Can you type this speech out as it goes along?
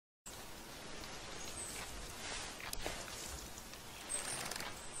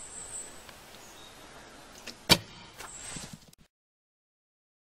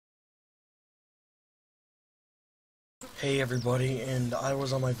Hey everybody, and I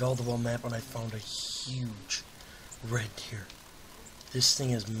was on my Veldable map and I found a huge red deer. This thing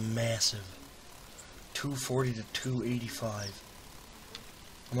is massive. 240 to 285.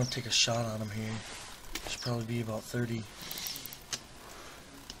 I'm gonna take a shot on him here. Should probably be about 30.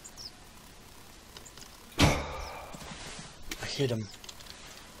 I hit him.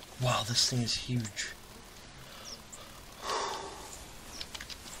 Wow, this thing is huge.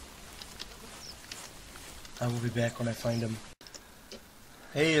 I will be back when I find him.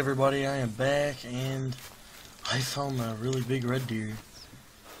 Hey everybody, I am back and I found a really big red deer.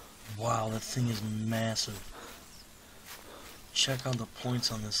 Wow, that thing is massive. Check out the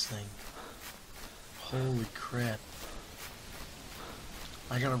points on this thing. Holy crap.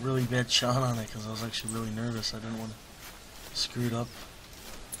 I got a really bad shot on it because I was actually really nervous. I didn't want to screw it up.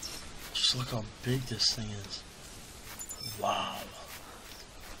 Just look how big this thing is. Wow.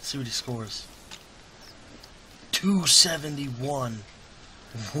 Let's see what he scores. 271.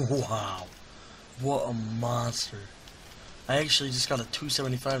 Wow. What a monster. I actually just got a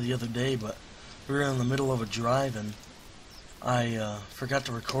 275 the other day, but we were in the middle of a drive and I forgot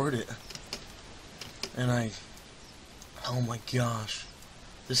to record it. And oh my gosh.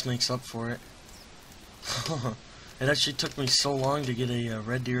 This makes up for it. It actually took me so long to get a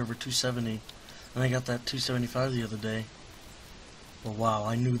red deer over 270. And I got that 275 the other day. But wow,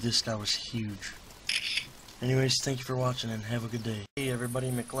 I knew this guy was huge. Anyways, thank you for watching and have a good day. Hey everybody,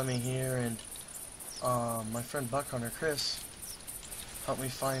 McLemmy here, and my friend TheHunter Chris helped me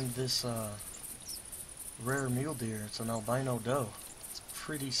find this rare mule deer. It's an albino doe. It's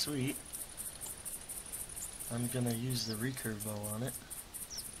pretty sweet. I'm gonna use the recurve bow on it.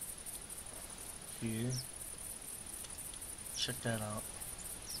 Here. Check that out.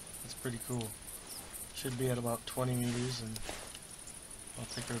 It's pretty cool. Should be at about 20 meters, and I'll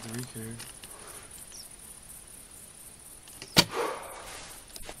take her with the recurve.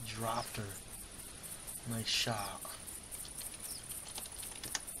 Dropped her. Nice shot.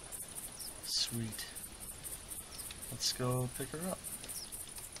 Sweet. Let's go pick her up.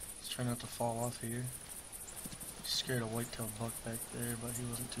 Let's try not to fall off here. Scared a white-tailed buck back there, but he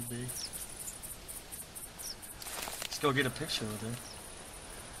wasn't too big. Let's go get a picture with her.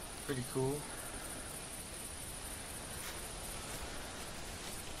 Pretty cool.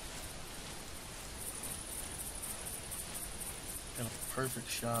 Got a perfect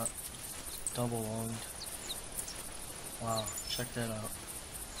shot. Double lunged. Wow, check that out.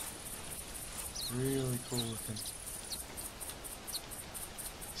 Really cool looking.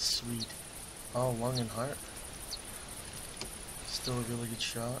 Sweet. Oh, lung and heart. Still a really good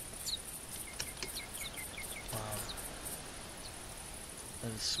shot. Wow.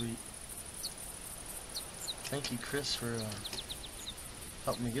 That is sweet. Thank you, Chris, for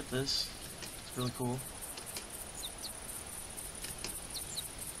helping me get this. It's really cool.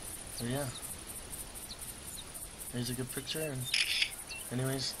 So yeah, here's a good picture, and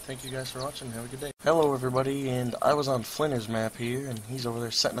anyways, thank you guys for watching, have a good day. Hello everybody, and I was on Flinter's map here, and he's over there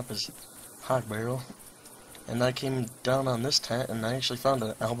setting up his hog barrel, and I came down on this tent, and I actually found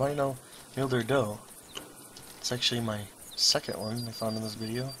an albino mule deer doe. It's actually my second one I found in this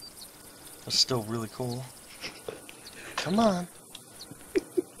video, but still really cool. Come on.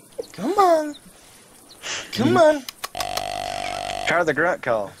 Come on. Come on. Try the grunt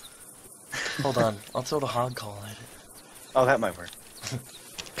call. Hold on, I'll throw the hog call at it. Oh, that might work.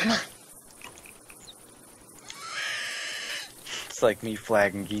 Come on. It's like me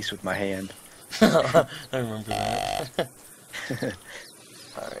flagging geese with my hand. I remember that.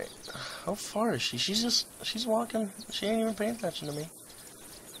 Alright. How far is she? She's walking. She ain't even paying attention to me.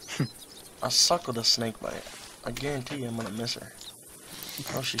 I suck with a snake bite. I guarantee you I'm gonna miss her.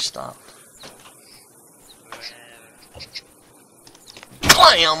 Oh, she stopped.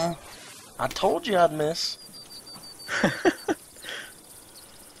 Blam! I told you I'd miss.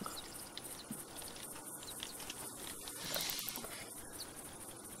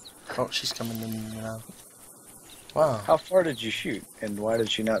 Oh, she's coming to me now. Wow. How far did you shoot, and why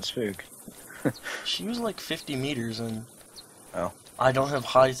did she not spook? She was like 50 meters, and oh, I don't have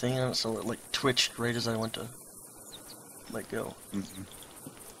high thing on it, so it like twitched right as I went to let go.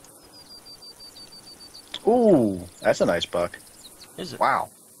 Ooh, that's a nice buck. Is it? Wow,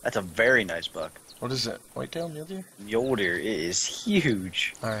 that's a very nice buck. What is it? Whitetail mule deer? Mule deer, it is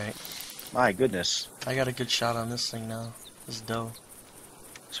huge. Alright. My goodness. I got a good shot on this thing now. This doe.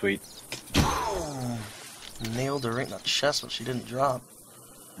 Sweet. Boom. Nailed her right in the chest, but she didn't drop.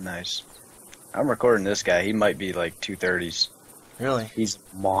 Nice. I'm recording this guy. He might be like 230s. Really? He's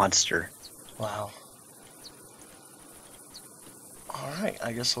a monster. Wow. Alright,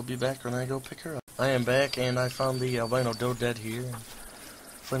 I guess I'll be back when I go pick her up. I am back, and I found the albino doe dead here.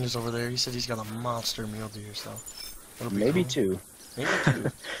 Flynn is over there. He said he's got a monster mule deer, so that'll be Maybe cool. two. Maybe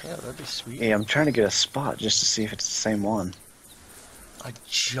two. Yeah, that'd be sweet. Yeah, I'm trying to get a spot just to see if it's the same one. I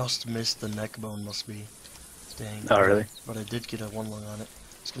just missed the neck bone, must be. Dang. Oh, really? But I did get a one lung on it.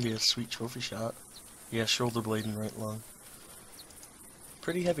 It's gonna be a sweet trophy shot. Yeah, shoulder blade and right lung.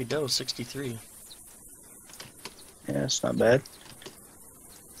 Pretty heavy doe, 63. Yeah, it's not bad.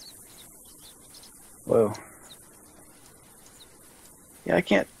 Whoa. Yeah,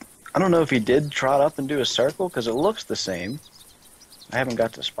 I don't know if he did trot up and do a circle, because it looks the same. I haven't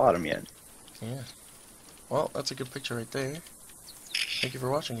got to spot him yet. Yeah. Well, that's a good picture right there. Thank you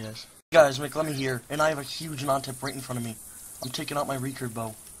for watching, guys. Guys, McLemmy here, and I have a huge non-tip right in front of me. I'm taking out my recurve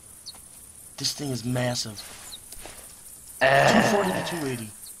bow. This thing is massive. 240 to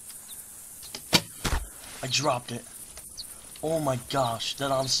 280. I dropped it. Oh my gosh,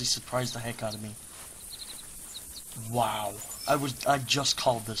 that honestly surprised the heck out of me. Wow. I just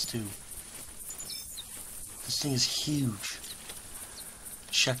called this too. This thing is huge.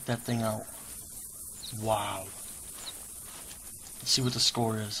 Check that thing out. Wow. Let's see what the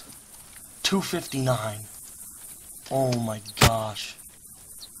score is. 259. Oh my gosh.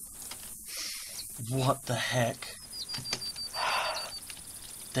 What the heck?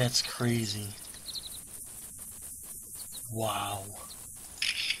 That's crazy. Wow.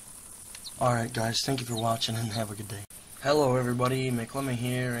 Alright guys, thank you for watching and have a good day. Hello everybody, McLemmy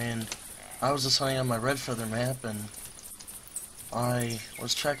here, and I was just hunting on my red feather map, and I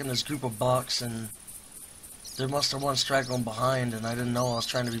was tracking this group of bucks, and there must have one straggling behind, and I didn't know. I was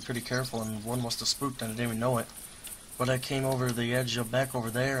trying to be pretty careful, and one must have spooked and I didn't even know it. But I came over the edge of back over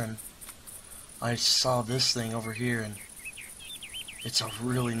there, and I saw this thing over here, and it's a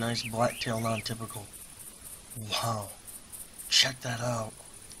really nice blacktail non-typical. Wow. Check that out.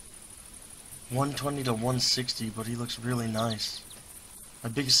 120 to 160, but he looks really nice. My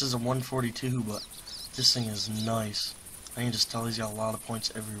biggest is a 142, but this thing is nice. I can just tell he's got a lot of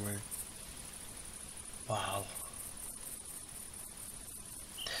points everywhere. Wow.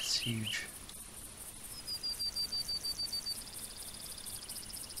 That's huge.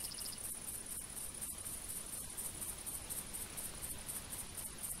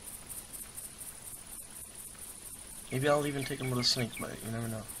 Maybe I'll even take him with a snake bite, you never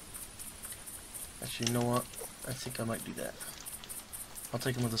know. Actually, you know what? I think I might do that. I'll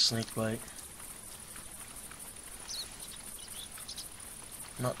take him with a snake bite.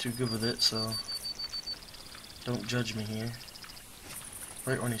 Not too good with it, so don't judge me here.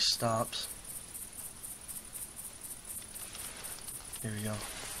 Right when he stops. Here we go.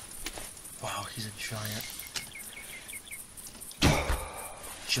 Wow, he's a giant.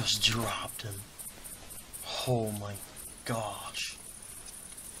 Just dropped him. Oh my gosh.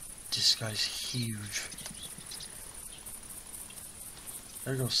 This guy's huge.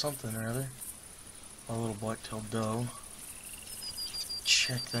 There goes something or other. A little black-tailed doe.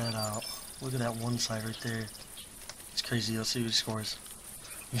 Check that out. Look at that one side right there. It's crazy. Let's see what he scores.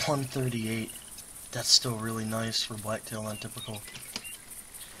 138. That's still really nice for blacktail non-typical.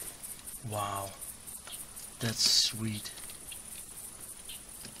 Wow. That's sweet.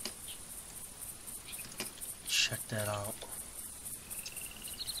 Check that out.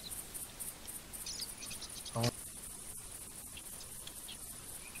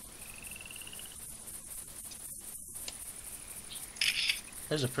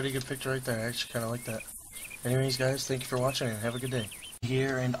 There's a pretty good picture right there. I actually kind of like that. Anyways, guys, thank you for watching and have a good day.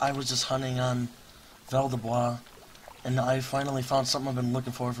 Here, and I was just hunting on Val de Bois, and I finally found something I've been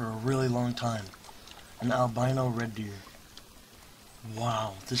looking for a really long time. An albino red deer.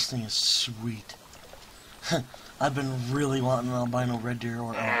 Wow, this thing is sweet. I've been really wanting an albino red deer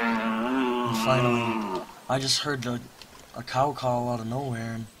or elk. And finally, I just heard a cow call out of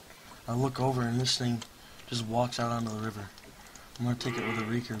nowhere, and I look over and this thing just walks out onto the river. I'm going to take it with a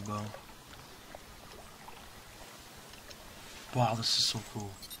recurve bow. Wow, this is so cool.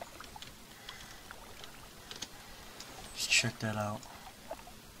 Just check that out.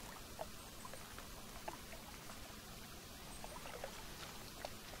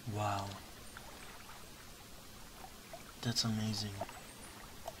 Wow. That's amazing.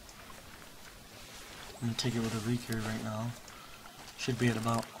 I'm going to take it with a recurve right now. Should be at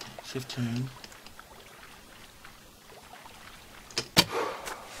about 15.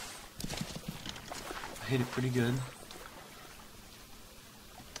 I hit it pretty good.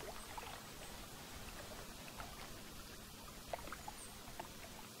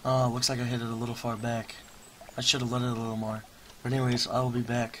 Looks like I hit it a little far back. I should have let it a little more. But anyways, I will be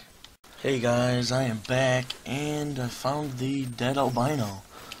back. Hey guys, I am back, and I found the dead albino.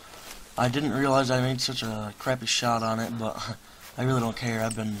 I didn't realize I made such a crappy shot on it, but I really don't care.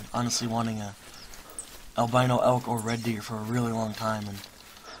 I've been honestly wanting a albino elk or red deer for a really long time, and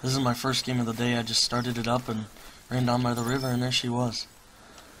this is my first game of the day. I just started it up and ran down by the river, and there she was.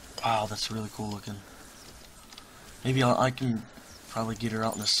 Wow, that's really cool looking. Maybe I can probably get her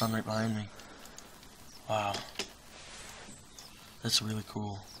out in the sun right behind me. Wow. That's really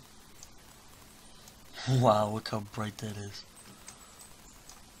cool. Wow, look how bright that is.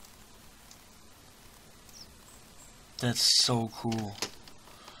 That's so cool.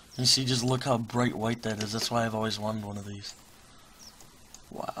 You see, just look how bright white that is. That's why I've always wanted one of these.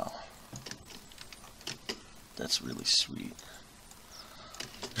 Wow. That's really sweet.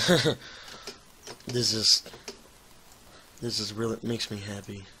 This is really, it makes me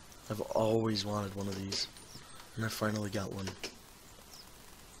happy. I've always wanted one of these, and I finally got one.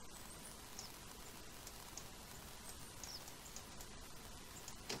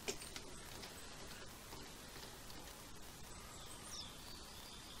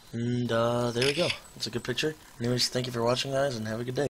 And there we go. It's a good picture. Anyways, thank you for watching, guys, and have a good day.